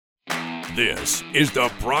This is the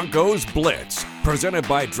Broncos Blitz, presented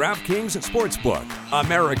by DraftKings Sportsbook,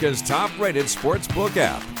 America's top-rated sportsbook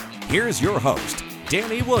app. Here's your host,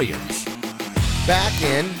 Danny Williams. Back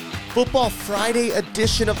in Football Friday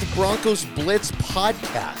edition of the Broncos Blitz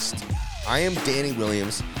podcast. I am Danny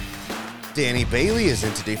Williams. Danny Bailey is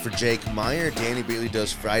in today for Jake Meyer. Danny Bailey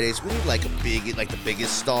does Fridays. We need the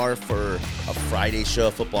biggest star for a Friday show,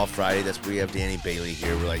 Football Friday. That's where we have Danny Bailey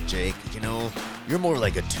here. We're like, Jake, you're more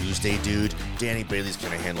like a Tuesday dude. Danny Bailey's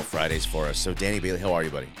going to handle Fridays for us. So, Danny Bailey, how are you,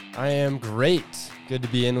 buddy? I am great. Good to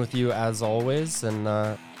be in with you as always, and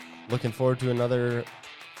looking forward to another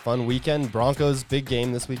fun weekend. Broncos, big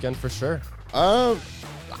game this weekend for sure.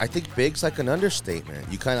 I think big's like an understatement.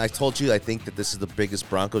 I told you I think that this is the biggest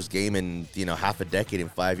Broncos game in, half a decade, in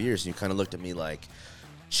 5 years. And you kind of looked at me like,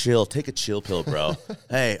 chill, take a chill pill, bro.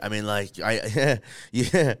 Hey,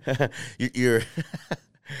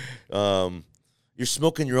 you're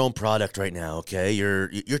smoking your own product right now, okay?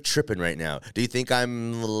 You're tripping right now. Do you think that's a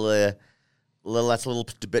little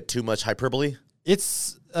bit too much hyperbole?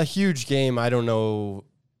 It's a huge game. I don't know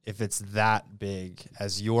if it's that big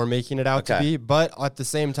as you're making it out to be. But at the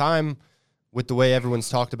same time, with the way everyone's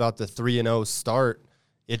talked about the 3-0 start,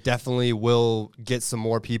 it definitely will get some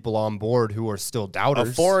more people on board who are still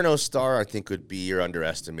doubters. A 4-0 star, I think, would be you're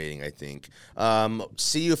underestimating, I think.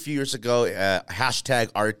 See you a few years ago,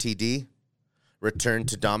 hashtag RTD, Return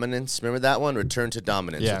to Dominance. Remember that one? Return to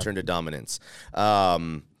Dominance. Yeah. Return to Dominance.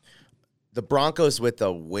 The Broncos with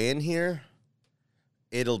a win here,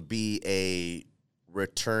 it'll be a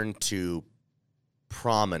return to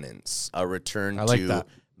prominence, a return to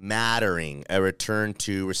mattering, a return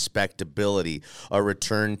to respectability, a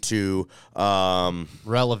return to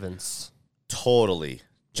relevance. Totally.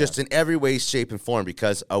 Just in every way, shape, and form,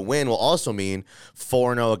 because a win will also mean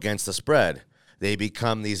 4-0 against the spread. They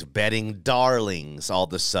become these betting darlings all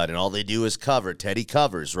of a sudden. All they do is cover. Teddy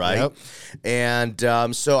covers, right? Yep.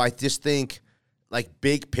 And so I just think,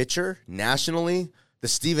 big picture, nationally, the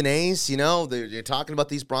Stephen A's, they're talking about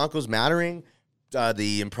these Broncos mattering.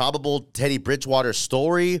 The improbable Teddy Bridgewater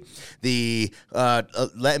story, the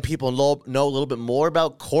letting people know a little bit more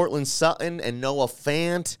about Cortland Sutton and Noah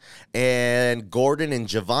Fant and Gordon and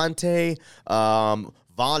Javonte.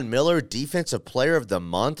 Von Miller, Defensive Player of the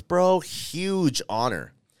Month, bro. Huge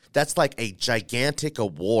honor. That's like a gigantic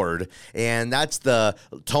award, and that's the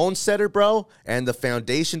tone setter, bro, and the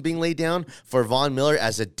foundation being laid down for Von Miller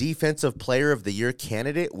as a Defensive Player of the Year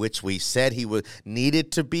candidate, which we said he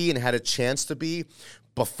needed to be and had a chance to be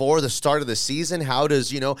before the start of the season. How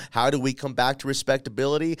do we come back to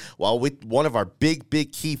respectability? Well, one of our big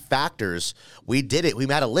key factors, we did it. We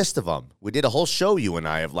had a list of them. We did a whole show, you and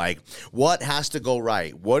I, of what has to go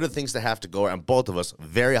right? What are the things that have to go right? And both of us,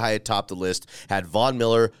 very high atop the list, had Von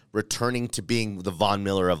Miller returning to being the Von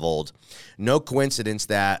Miller of old. No coincidence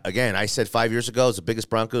that, again, I said 5 years ago, it's the biggest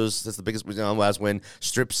Broncos, that's the biggest, was when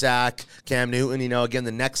strip sack, Cam Newton, again,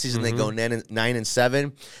 the next season they go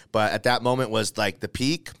 9-7, but at that moment was the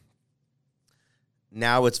peak.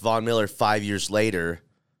 Now it's Von Miller 5 years later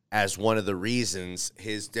as one of the reasons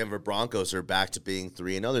his Denver Broncos are back to being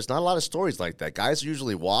 3-0. There's not a lot of stories like that. Guys are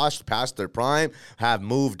usually washed past their prime, have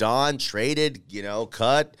moved on, traded,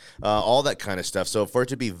 cut, all that kind of stuff. So for it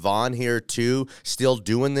to be Von here too, still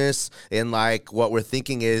doing this, and what we're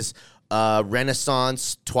thinking is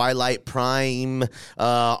Renaissance, Twilight Prime,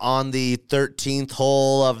 on the 13th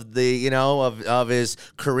hole of the, of his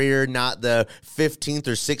career, not the 15th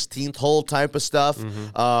or 16th hole type of stuff.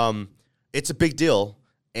 Mm-hmm. It's a big deal.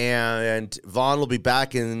 And Von will be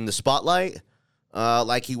back in the spotlight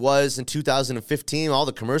like he was in 2015. All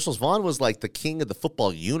the commercials. Von was the king of the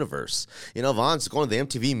football universe. Von's going to the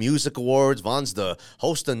MTV Music Awards. Von's the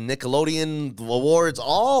host of Nickelodeon Awards,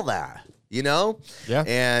 all that, Yeah.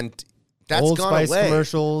 And that's Old gone Spice away.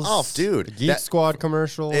 Commercials. Oh, dude. Geek Squad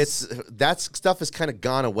commercials. That stuff has kind of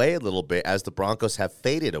gone away a little bit as the Broncos have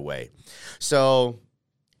faded away. So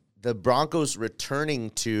the Broncos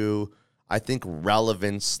returning to, I think,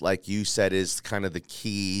 relevance, like you said, is kind of the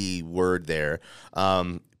key word there.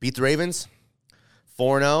 Beat the Ravens,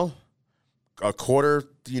 4-0, a quarter,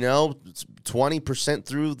 20%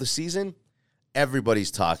 through the season.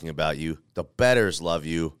 Everybody's talking about you. The bettors love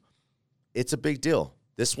you. It's a big deal.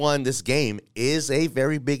 This game is a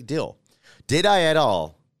very big deal. Did I at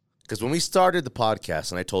all? Because when we started the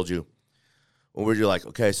podcast and I told you, you're like,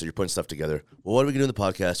 okay, so you're putting stuff together. Well, what are we going to do in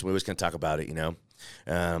the podcast? And we always going to talk about it, And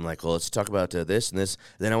I'm like, well, let's talk about this and this.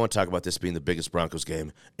 And then I want to talk about this being the biggest Broncos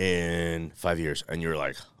game in 5 years. And you're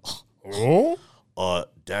like,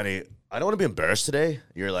 Danny, I don't want to be embarrassed today.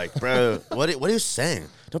 You're like, bro, what are you saying?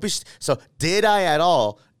 Don't be. So did I at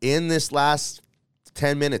all in this last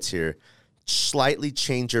 10 minutes here slightly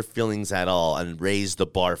change your feelings at all and raise the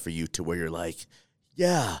bar for you to where you're like,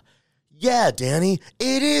 yeah, Danny,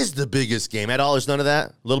 it is the biggest game at all? There's none of that?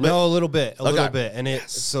 A little bit? No, a little bit. And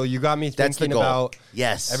so you got me thinking about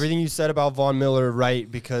everything you said about Von Miller, right?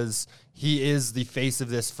 Because he is the face of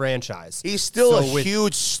this franchise. He's still a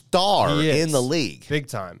huge star in the league. Big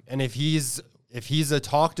time. And if he's a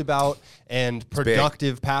talked about and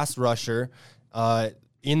productive pass rusher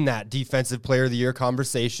in that defensive player of the year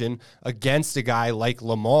conversation against a guy like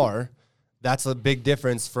Lamar, that's a big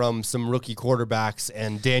difference from some rookie quarterbacks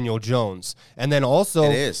and Daniel Jones. And then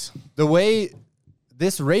also the way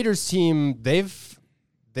this Raiders team, they've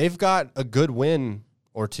got a good win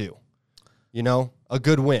or two. You know, a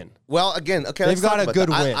good win. Well, again, okay, they've got a good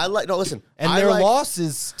win. Listen. And their loss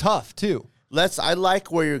is tough too. I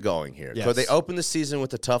like where you're going here. Yes. So they opened the season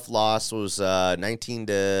with a tough loss. It was 19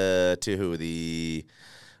 to who? The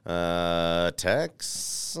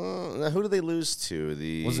Tex. Who did they lose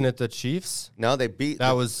to? Wasn't it the Chiefs? No, they beat.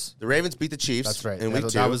 The Ravens beat the Chiefs. That's right. In week 2.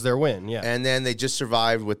 That was their win. Yeah. And then they just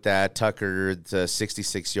survived with that Tucker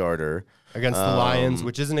 66-yarder against the Lions,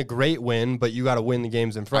 which isn't a great win, but you got to win the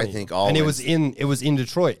games in front. I think all and wins. it was in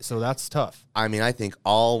Detroit, so that's tough. I mean, I think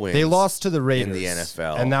all wins. They lost to the Raiders in the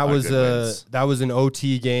NFL, and that was an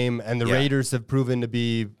OT game, and the Raiders have proven to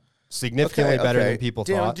be significantly better than people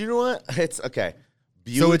thought. Do you know what? It's okay.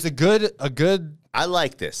 So it's a good. I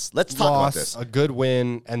like this. Let's talk about this. A good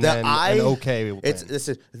win, and then an okay win.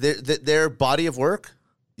 Their body of work.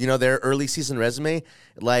 You know, their early season resume,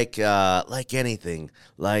 like anything,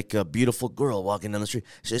 like a beautiful girl walking down the street.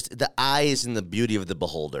 It's just the eyes and the beauty of the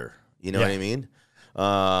beholder. You know what I mean?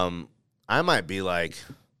 I might be like,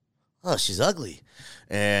 oh, she's ugly.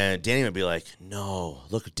 And Danny might be like, no,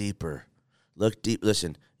 look deeper. Look deep.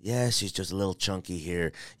 Listen, yeah, she's just a little chunky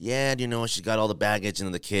here. Yeah, you know, she's got all the baggage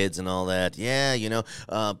and the kids and all that. Yeah, you know,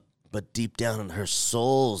 but deep down in her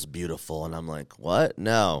soul's beautiful. And I'm like, what?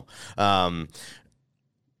 No.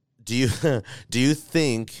 Do you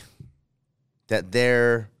think that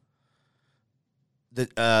the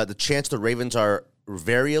chance the Ravens are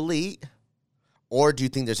very elite, or do you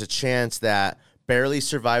think there's a chance that barely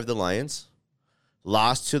survived the Lions,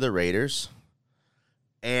 lost to the Raiders,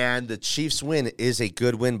 and the Chiefs win is a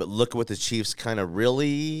good win, but look at what the Chiefs kind of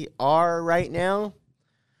really are right now?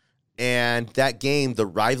 And that game, the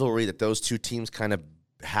rivalry that those two teams kind of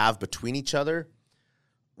have between each other,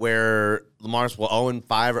 where Lamar's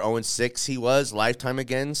 0-5 or 0-6 he was lifetime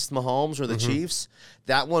against Mahomes or the Chiefs,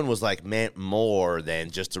 that one was like meant more than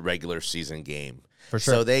just a regular season game. For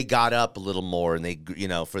sure. So they got up a little more, and they, you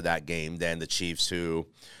know, for that game than the Chiefs, who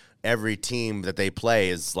every team that they play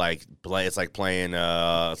is like it's like playing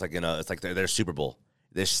it's like their Super Bowl.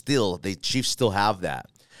 The Chiefs still have that.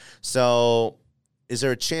 So is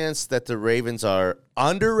there a chance that the Ravens are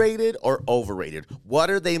underrated or overrated? What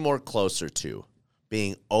are they more closer to?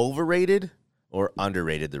 Being overrated or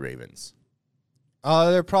underrated, the Ravens?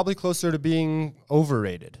 They're probably closer to being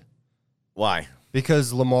overrated. Why?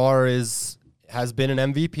 Because Lamar has been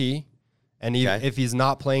an MVP, and if he's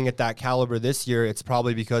not playing at that caliber this year, it's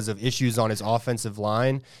probably because of issues on his offensive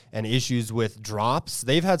line and issues with drops.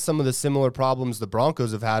 They've had some of the similar problems the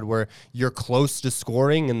Broncos have had, where you're close to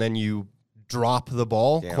scoring and then you drop the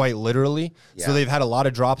ball, quite literally. Yeah. So they've had a lot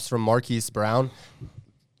of drops from Marquise Brown.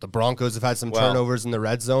 The Broncos have had some turnovers in the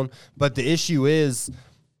red zone. But the issue is,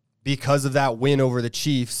 because of that win over the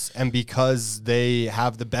Chiefs and because they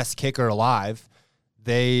have the best kicker alive,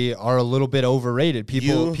 they are a little bit overrated.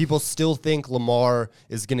 People still think Lamar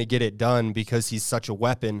is going to get it done because he's such a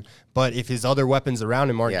weapon. But if his other weapons around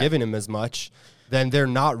him aren't giving him as much, then they're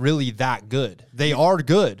not really that good. They are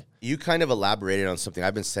good. You kind of elaborated on something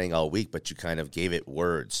I've been saying all week, but you kind of gave it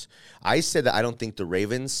words. I said that I don't think the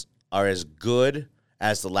Ravens are as good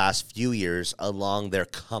as the last few years along their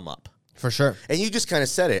come up. For sure. And you just kind of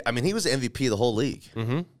said it. I mean, he was the MVP of the whole league.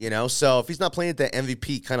 You know, so if he's not playing at that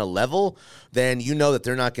MVP kind of level, then you know that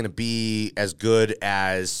they're not going to be as good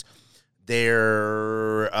as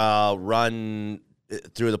their run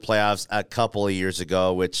through the playoffs a couple of years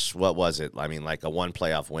ago, which, what was it? I mean, like a one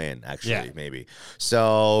playoff win, actually, maybe.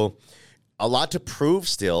 So a lot to prove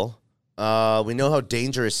still. We know how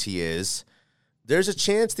dangerous he is. There's a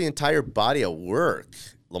chance the entire body of work,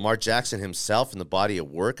 Lamar Jackson himself and the body of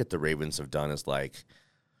work that the Ravens have done, is like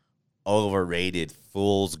overrated,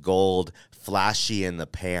 fool's gold, flashy in the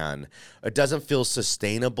pan. It doesn't feel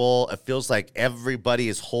sustainable. It feels like everybody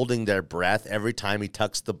is holding their breath every time he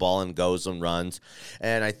tucks the ball and goes and runs.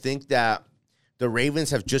 And I think that the Ravens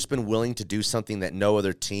have just been willing to do something that no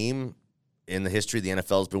other team in the history of the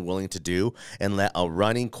NFL has been willing to do, and let a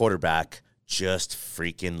running quarterback just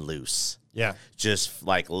freaking loose. Yeah. Just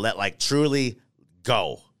truly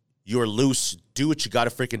go. You're loose. Do what you got to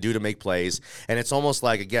freaking do to make plays. And it's almost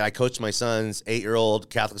like, again, I coached my son's 8-year-old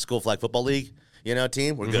Catholic school flag football league,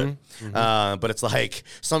 team. We're good. But it's like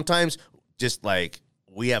sometimes just like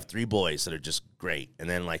we have 3 boys that are just great, and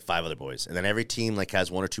then like 5 other boys. And then every team like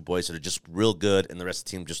has 1 or 2 boys that are just real good, and the rest of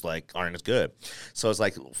the team just like aren't as good. So it's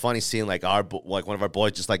like funny seeing like one of our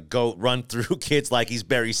boys just like go run through kids like he's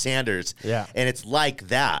Barry Sanders. Yeah. And it's like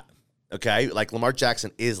that. Okay, like Lamar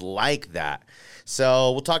Jackson is like that.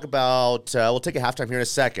 So we'll talk about, we'll take a halftime here in a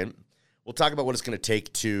second. We'll talk about what it's going to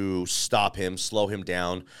take to stop him, slow him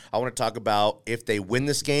down. I want to talk about if they win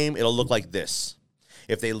this game, it'll look like this.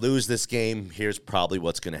 If they lose this game, here's probably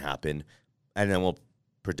what's going to happen. And then we'll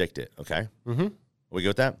predict it, okay? Mm-hmm. Are we good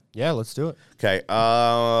with that? Yeah, let's do it. Okay,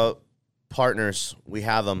 partners, we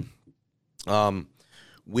have them.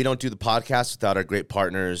 We don't do the podcast without our great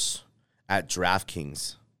partners at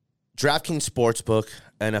DraftKings. DraftKings Sportsbook,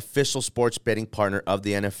 an official sports betting partner of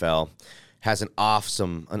the NFL, has an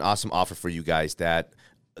awesome offer for you guys that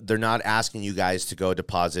they're not asking you guys to go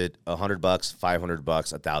deposit $100, $500,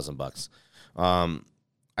 $1,000.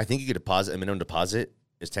 I think you could deposit, a minimum deposit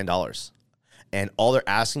is $10. And all they're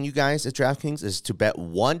asking you guys at DraftKings is to bet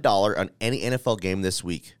 $1 on any NFL game this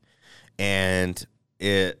week. And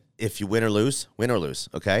if you win or lose,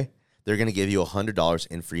 okay? They're going to give you $100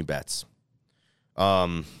 in free bets.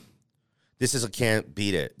 This is a can't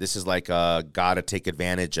beat it. This is like gotta take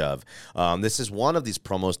advantage of. This is one of these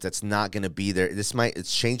promos that's not going to be there.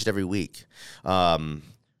 It's changed every week.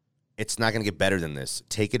 It's not going to get better than this.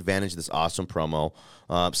 Take advantage of this awesome promo.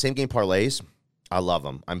 Same game parlays. I love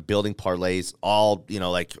them. I'm building parlays,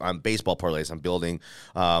 I'm baseball parlays. I'm building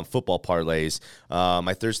football parlays.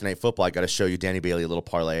 My Thursday night football, I got to show you Danny Bailey, a little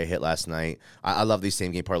parlay I hit last night. I love these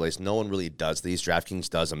same game parlays. No one really does these. DraftKings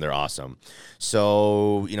does them. They're awesome.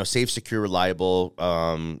 So, safe, secure, reliable.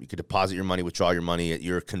 You could deposit your money, withdraw your money at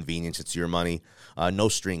your convenience. It's your money. No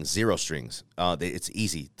strings, 0 strings. It's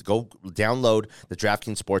easy. Go download the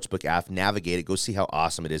DraftKings Sportsbook app, navigate it, go see how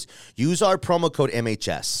awesome it is. Use our promo code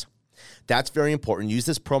MHS. That's very important. Use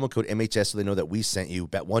this promo code MHS so they know that we sent you.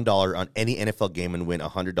 Bet $1 on any NFL game and win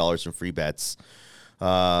 $100 in free bets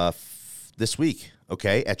this week,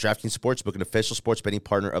 okay? At DraftKings Sportsbook, an official sports betting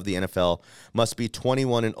partner of the NFL. Must be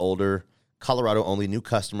 21 and older. Colorado only. New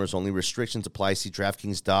customers only. Restrictions apply. See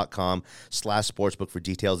DraftKings.com/sportsbook for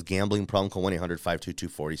details. Gambling problem, call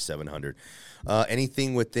 1-800-522-4700.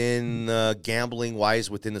 Anything within gambling-wise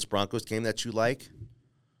within this Broncos game that you like?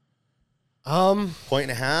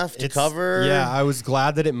 1.5 to cover. Yeah, I was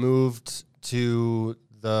glad that it moved to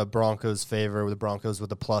the Broncos' favor, the Broncos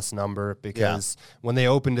with a plus number, because when they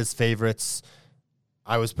opened as favorites,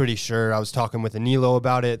 I was pretty sure, I was talking with Anilo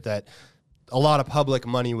about it, that a lot of public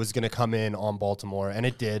money was going to come in on Baltimore, and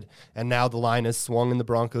it did. And now the line has swung in the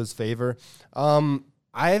Broncos' favor. I'm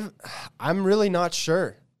really not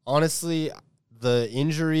sure. Honestly, the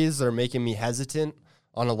injuries are making me hesitant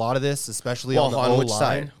on a lot of this, especially on the O-line. Which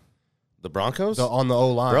side? The Broncos? On the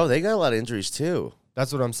O-line. Bro, they got a lot of injuries too.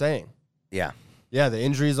 That's what I'm saying. Yeah. Yeah, the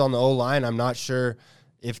injuries on the O-line, I'm not sure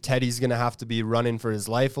if Teddy's going to have to be running for his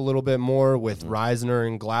life a little bit more with Reisner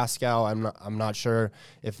and Glasgow. I'm not sure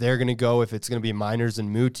if they're going to go, if it's going to be Miners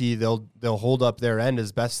and Muti. They'll hold up their end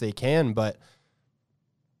as best they can, but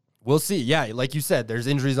we'll see. Yeah, like you said, there's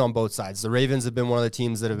injuries on both sides. The Ravens have been one of the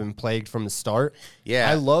teams that have been plagued from the start. Yeah.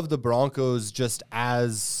 I love the Broncos just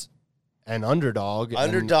as an underdog.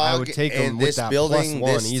 And I would take them with that building, +1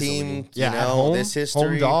 this easily. team, yeah, at home, this history,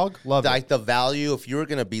 home dog, love like it. the value. If you were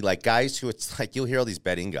gonna be like guys who, it's like you'll hear all these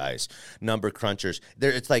betting guys, number crunchers.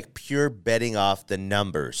 It's like pure betting off the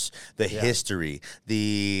numbers, the history,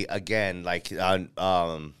 the again like they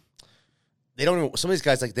don't even, some of these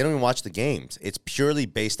guys, like, they don't even watch the games. It's purely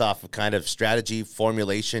based off of kind of strategy,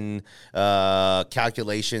 formulation,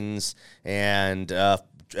 calculations, and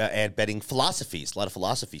betting philosophies. A lot of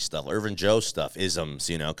philosophy stuff, Irvin Joe stuff,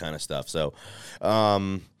 isms, kind of stuff. So,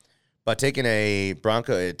 but taking a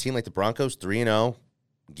team like the Broncos, 3-0,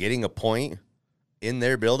 getting a point in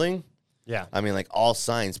their building. Yeah. I mean, like, all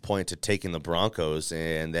signs point to taking the Broncos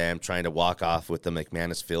and them trying to walk off with the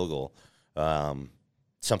McManus field goal.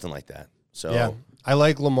 Something like that. So yeah, I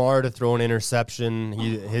like Lamar to throw an interception.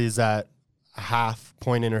 He's at half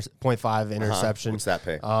point 0.5 interception. What's that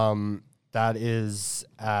pay? That is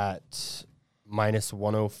at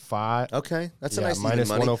 -105. Okay, that's a nice minus even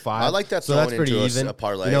money. 105. I like that. So that's pretty even. A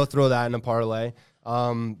parlay. Throw that in a parlay.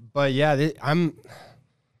 But yeah, I'm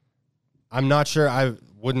not sure. I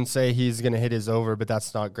wouldn't say he's going to hit his over, but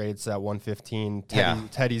that's not great. It's at 115.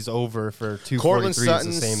 Teddy's over for 243. Cortland Sutton,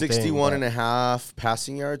 is the same 61 thing, and a half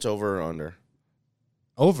passing yards, over or under?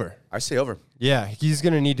 Over. I say over. Yeah, he's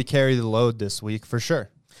going to need to carry the load this week for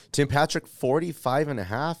sure. Tim Patrick,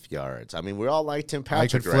 45.5 yards. I mean, we all like Tim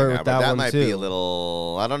Patrick flirt right with now, but that might too. be a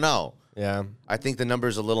little, I don't know. Yeah. I think the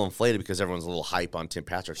number's a little inflated because everyone's a little hype on Tim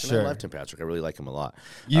Patrick. And Sure. I love Tim Patrick. I really like him a lot.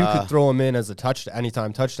 You could throw him in as a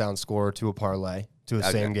anytime touchdown scorer to a parlay, to a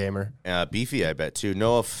same gamer. Beefy, I bet, too.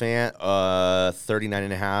 Noah Fant,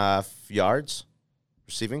 39.5 yards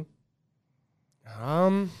receiving.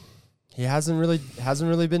 He hasn't really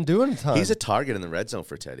been doing a ton. He's a target in the red zone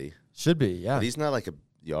for Teddy. Should be, yeah. But he's not like a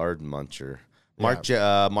yard muncher.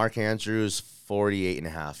 Yeah. Mark Andrews,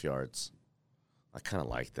 48.5 yards. I kind of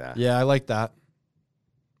like that. Yeah, I like that.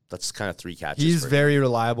 That's kind of 3 catches. He's for him. very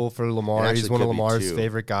reliable for Lamar. He's one of could be Lamar's 2.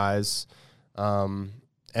 favorite guys.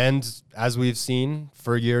 And as we've seen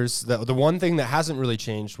for years, the one thing that hasn't really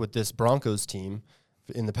changed with this Broncos team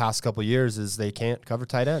in the past couple of years is they can't cover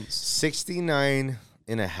tight ends.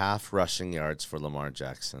 69.5 rushing yards for Lamar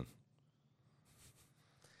Jackson.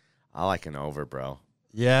 I like an over, bro.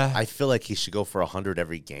 Yeah. I feel like he should go for 100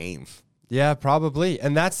 every game. Yeah, probably.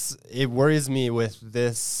 And it worries me with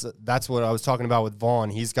this. That's what I was talking about with Vaughn.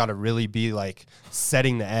 He's got to really be like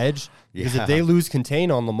setting the edge. Because if they lose contain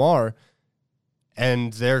on Lamar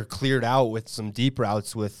and they're cleared out with some deep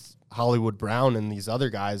routes with Hollywood Brown and these other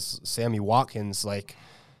guys, Sammy Watkins, like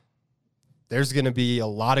there's going to be a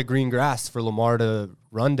lot of green grass for Lamar to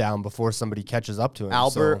run down before somebody catches up to him.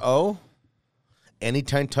 Albert O,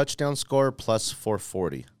 anytime touchdown score plus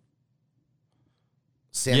 440.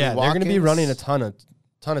 Sammy Watkins, they're going to be running a ton of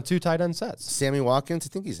 2 tight end sets. Sammy Watkins, I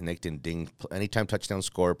think he's nicked and dinged. Anytime touchdown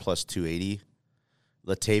score plus 280.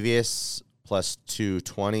 Latavius plus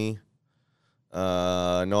 220.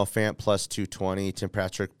 Noah Fant plus 220. Tim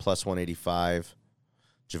Patrick plus 185.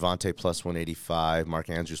 Javonte plus 185. Mark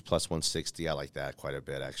Andrews plus 160. I like that quite a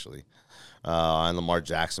bit, actually. And Lamar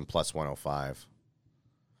Jackson plus 105.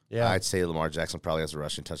 Yeah. I'd say Lamar Jackson probably has a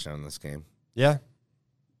rushing touchdown in this game. Yeah.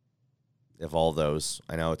 Of all those,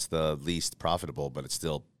 I know it's the least profitable, but it's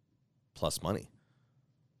still plus money.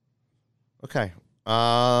 Okay.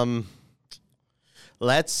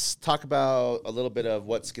 Let's talk about a little bit of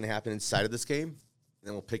what's going to happen inside of this game.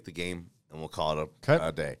 Then we'll pick the game, and we'll call it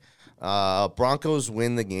a day. Broncos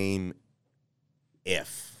win the game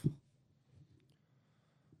if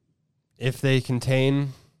they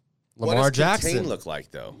contain Lamar what does Jackson. Contain look like,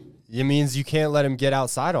 though? It means you can't let him get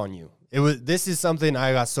outside on you. This is something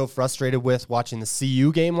I got so frustrated with watching the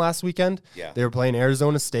CU game last weekend. Yeah. They were playing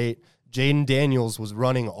Arizona State. Jaden Daniels was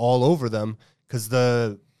running all over them because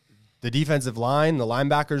the defensive line, the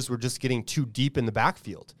linebackers were just getting too deep in the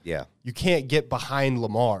backfield. Yeah. You can't get behind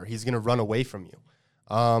Lamar. He's going to run away from you.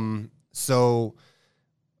 So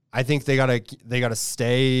I think they gotta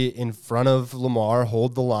stay in front of Lamar,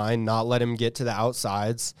 hold the line, not let him get to the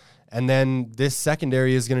outsides, and then this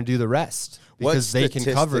secondary is going to do the rest because they can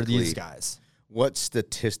cover these guys. What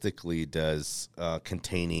statistically does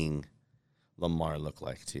containing Lamar look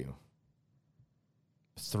like to you?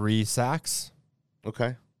 3 sacks.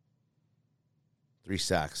 Okay. 3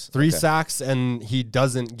 sacks. 3 Okay. sacks, and he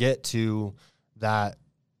doesn't get to that.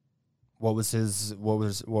 What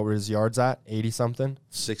were his yards at? 80 something?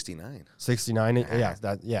 69. 69. Yeah,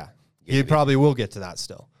 Yeah, he probably will get to that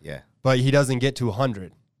still. Yeah. But he doesn't get to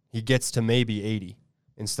 100. He gets to maybe 80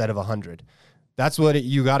 instead of 100. That's what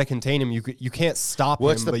you got to contain him. You can't stop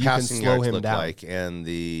What's him, the but you can passing slow yards him look down. like? And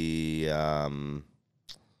the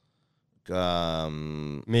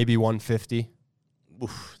Maybe 150.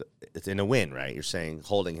 it's in a win, right? You're saying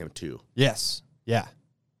holding him to. Yes. Yeah.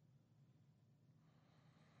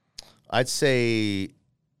 I'd say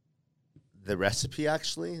the recipe,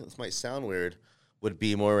 actually, this might sound weird, would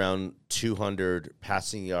be more around 200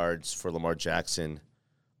 passing yards for Lamar Jackson,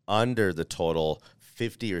 under the total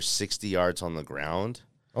 50 or 60 yards on the ground.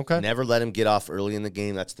 Okay. Never let him get off early in the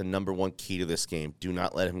game. That's the number one key to this game. Do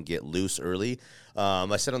not let him get loose early.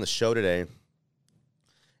 I said on the show today,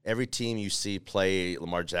 every team you see play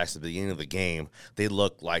Lamar Jackson at the beginning of the game, they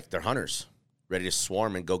look like they're hunters, ready to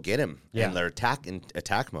swarm and go get him in their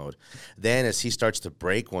attack mode. Then as he starts to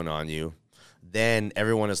break one on you, then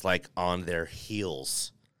everyone is like on their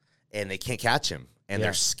heels and they can't catch him. And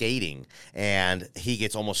they're skating, and he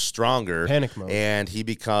gets almost stronger. Panic mode. And he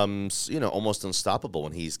becomes, almost unstoppable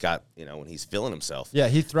when he's got, when he's feeling himself. Yeah,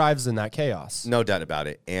 he thrives in that chaos. No doubt about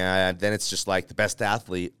it. And then it's just like the best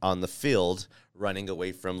athlete on the field running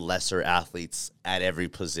away from lesser athletes at every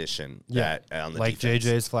position. Yeah, on the like defense.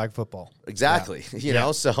 JJ's flag football. Exactly.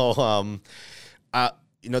 Yeah. So,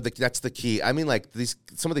 that's the key. I mean, like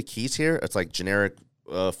some of the keys here, it's like generic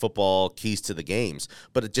football keys to the games.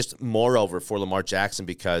 But it just moreover for Lamar Jackson,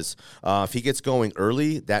 because if he gets going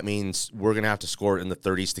early, that means we're going to have to score in the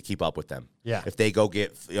 30s to keep up with them. Yeah. If they go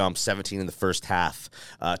get 17 in the first half,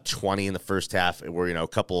 20 in the first half, we're a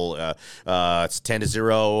couple. It's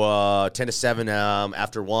 10-0, 10-7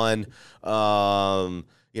 after one.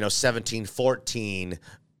 17-14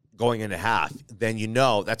 going into half, then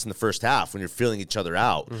that's in the first half when you're feeling each other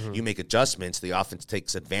out. Mm-hmm. You make adjustments. The offense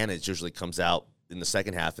takes advantage, usually comes out in the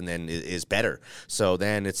second half and then is better. So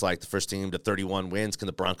then it's like the first team to 31 wins. Can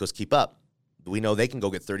the Broncos keep up? We know they can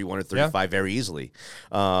go get 31 or 35 very easily.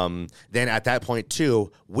 Then at that point,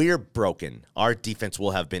 too, we're broken. Our defense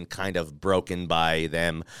will have been kind of broken by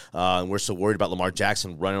them. We're so worried about Lamar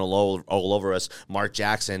Jackson running all over us. Mark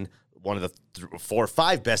Jackson, one of the 4 or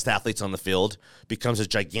 5 best athletes on the field, becomes a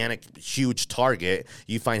gigantic, huge target.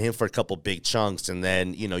 You find him for a couple big chunks, and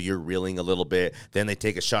then, you're reeling a little bit. Then they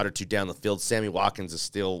take a shot or two down the field. Sammy Watkins is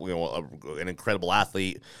still, an incredible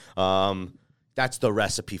athlete. That's the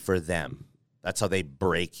recipe for them. That's how they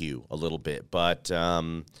break you a little bit. But, how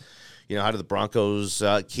do the Broncos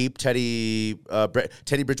keep Teddy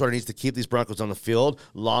Bridgewater needs to keep these Broncos on the field.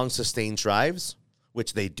 Long, sustained drives,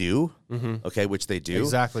 which they do. Mm-hmm. Okay, which they do.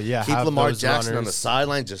 Exactly, yeah. Keep Lamar Jackson on the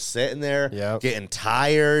sideline, just sitting there, getting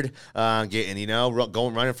tired,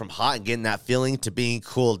 going running from hot and getting that feeling to being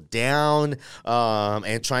cooled down,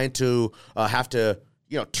 and trying to have to,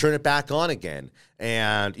 turn it back on again.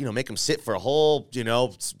 And, make them sit for a whole,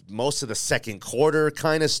 most of the second quarter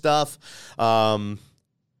kind of stuff. We're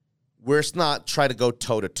not trying to go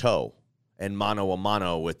toe-to-toe and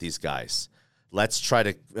mano-a-mano with these guys. Let's try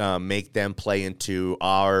to make them play into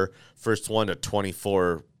our first one to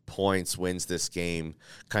 24 points wins this game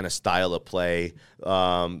kind of style of play.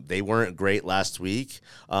 They weren't great last week.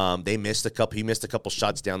 He missed a couple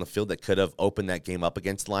shots down the field that could have opened that game up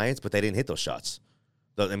against the Lions, but they didn't hit those shots.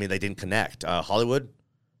 They didn't connect. Hollywood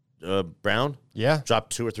Brown,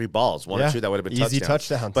 dropped 2 or 3 balls, 1 or 2 that would have been easy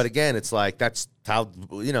touchdowns. But again, it's like that's how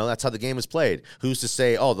the game is played. Who's to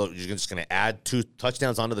say, you're just going to add 2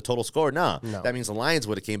 touchdowns onto the total score? No, that means the Lions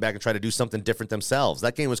would have came back and tried to do something different themselves.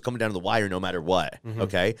 That game was coming down to the wire no matter what. Mm-hmm.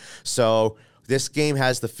 Okay, so this game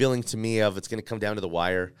has the feeling to me of it's going to come down to the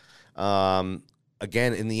wire.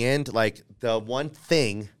 Again, in the end, like the one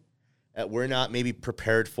thing that we're not maybe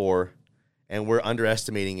prepared for and we're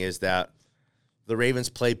underestimating is that the Ravens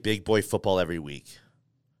play big boy football every week,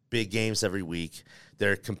 big games every week.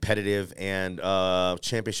 They're competitive and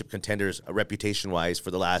championship contenders reputation-wise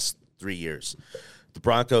for the last 3 years. The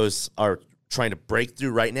Broncos are trying to break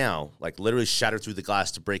through right now, like literally shatter through the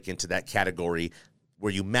glass to break into that category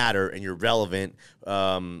where you matter and you're relevant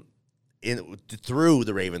through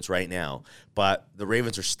the Ravens right now. But the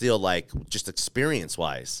Ravens are still like just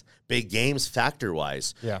experience-wise, big games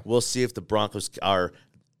factor-wise. Yeah. We'll see if the Broncos are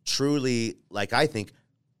truly, like I think,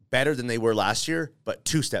 better than they were last year, but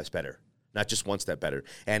 2 steps better, not just 1 step better.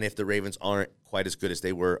 And if the Ravens aren't quite as good as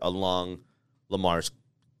they were along Lamar's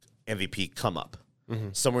MVP come up,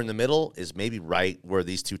 somewhere in the middle is maybe right where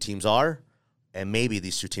these 2 teams are, and maybe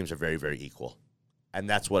these 2 teams are very, very equal. And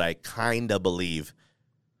that's what I kind of believe.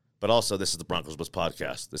 But also, this is the Broncos Blitz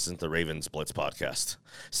podcast. This isn't the Ravens Blitz podcast.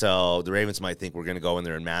 So the Ravens might think we're going to go in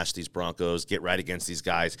there and mash these Broncos, get right against these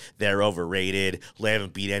guys. They're overrated. They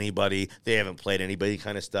haven't beat anybody. They haven't played anybody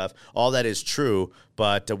kind of stuff. All that is true,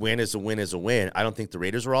 but a win is a win is a win. I don't think the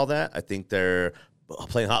Raiders are all that. I think they're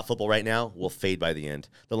playing hot football right now. Will fade by the end.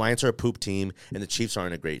 The Lions are a poop team, and the Chiefs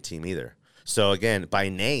aren't a great team either. So, again, by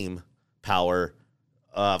name, power,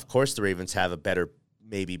 of course the Ravens have a better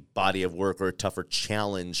maybe body of work or a tougher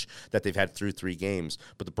challenge that they've had through 3 games.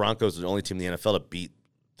 But the Broncos are the only team in the NFL to beat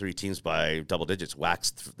 3 teams by double digits,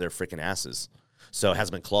 waxed their freaking asses. So it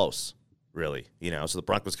hasn't been close, really. So the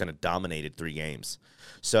Broncos kind of dominated 3 games.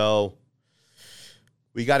 So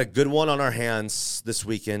we got a good one on our hands this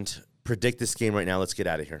weekend. Predict this game right now. Let's get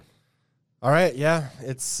out of here. All right, yeah.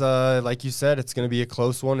 It's like you said, it's going to be a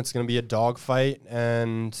close one. It's going to be a dogfight,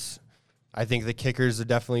 and I think the kickers are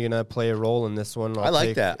definitely going to play a role in this one. I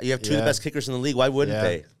like that. You have 2 of the best kickers in the league. Why wouldn't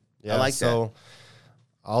they? Yeah, I like that.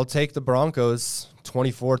 I'll take the Broncos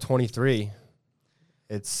 24-23.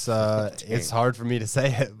 It's hard for me to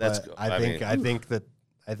say it, but I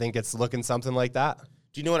think it's looking something like that.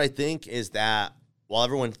 Do you know what I think is that while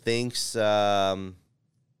everyone thinks that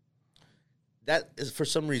is for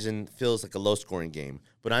some reason feels like a low-scoring game,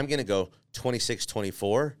 but I'm going to go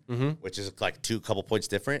 26-24, which is like couple points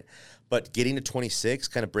different. But getting to 26,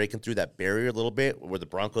 kind of breaking through that barrier a little bit, where the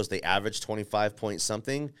Broncos, they average 25 point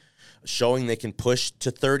something, showing they can push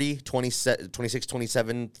to 30, 26,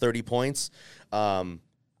 27, 30 points, I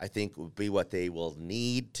think would be what they will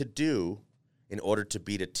need to do in order to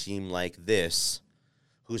beat a team like this,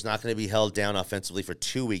 who's not going to be held down offensively for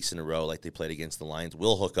 2 weeks in a row like they played against the Lions,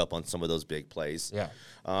 will hook up on some of those big plays. Yeah.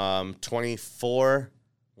 24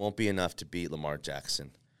 won't be enough to beat Lamar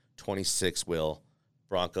Jackson. 26 will.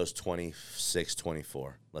 Broncos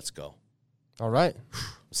 26-24. Let's go. All right.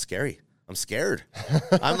 Scary. I'm scared.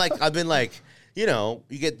 I've been like, you know,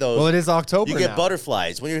 you get those. Well, it is October. You get now.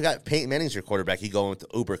 butterflies. When you got Peyton Manning's your quarterback, you go with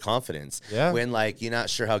uber confidence. Yeah. When like you're not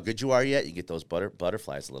sure how good you are yet, you get those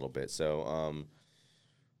butterflies a little bit. So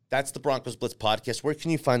that's the Broncos Blitz podcast. Where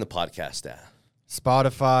can you find the podcast at?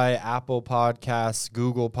 Spotify, Apple Podcasts,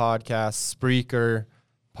 Google Podcasts, Spreaker,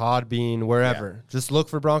 Podbean, wherever. Yeah. Just look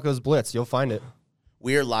for Broncos Blitz. You'll find it.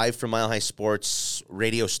 We are live from Mile High Sports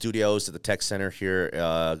radio studios at the Tech Center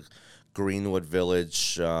here, Greenwood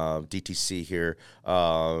Village, DTC here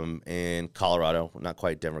in Colorado. Not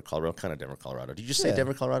quite Denver, Colorado. Kind of Denver, Colorado. Did you just say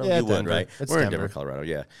Denver, Colorado? Yeah, you Denver. would, right? It's We're Denver. in Denver, Colorado,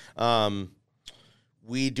 yeah.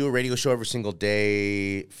 We do a radio show every single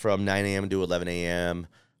day from 9 a.m. to 11 a.m.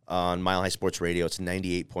 on Mile High Sports Radio. It's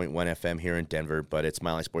 98.1 FM here in Denver, but it's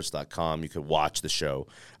milehighsports.com. You could watch the show.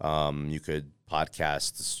 You could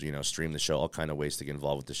podcast, you know, stream the show, all kind of ways to get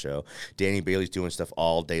involved with the show. Danny Bailey's doing stuff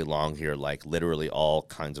all day long here, like literally all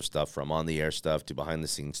kinds of stuff, from on-the-air stuff to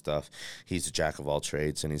behind-the-scenes stuff. He's a jack of all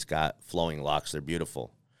trades, and he's got flowing locks. They're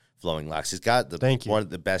beautiful. Flowing locks. He's got one of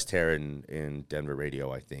the best hair in Denver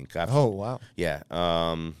radio, I think. Oh, wow. Yeah.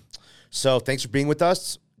 So thanks for being with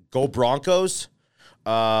us. Go Broncos.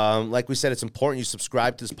 Like we said, it's important you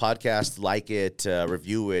subscribe to this podcast, like it,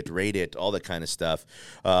 review it, rate it, all that kind of stuff.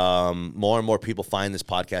 More and more people find this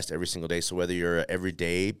podcast every single day. So whether you're an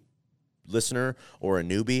everyday listener or a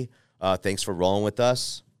newbie, thanks for rolling with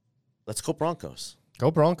us. Let's go Broncos.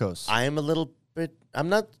 Go Broncos. I am a little bit. I'm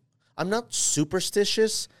not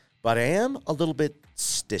superstitious, but I am a little bit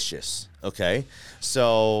stitious. Okay,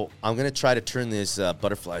 so I'm gonna try to turn these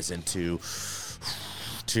butterflies into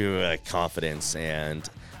confidence, and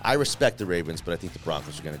I respect the Ravens, but I think the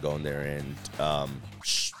Broncos are going to go in there and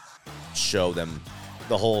show them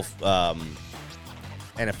the whole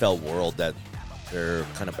NFL world that they're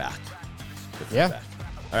kind of back. Back.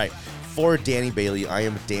 All right. For Danny Bailey, I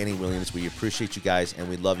am Danny Williams. We appreciate you guys, and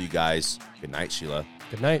we love you guys. Good night, Sheila.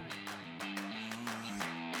 Good night.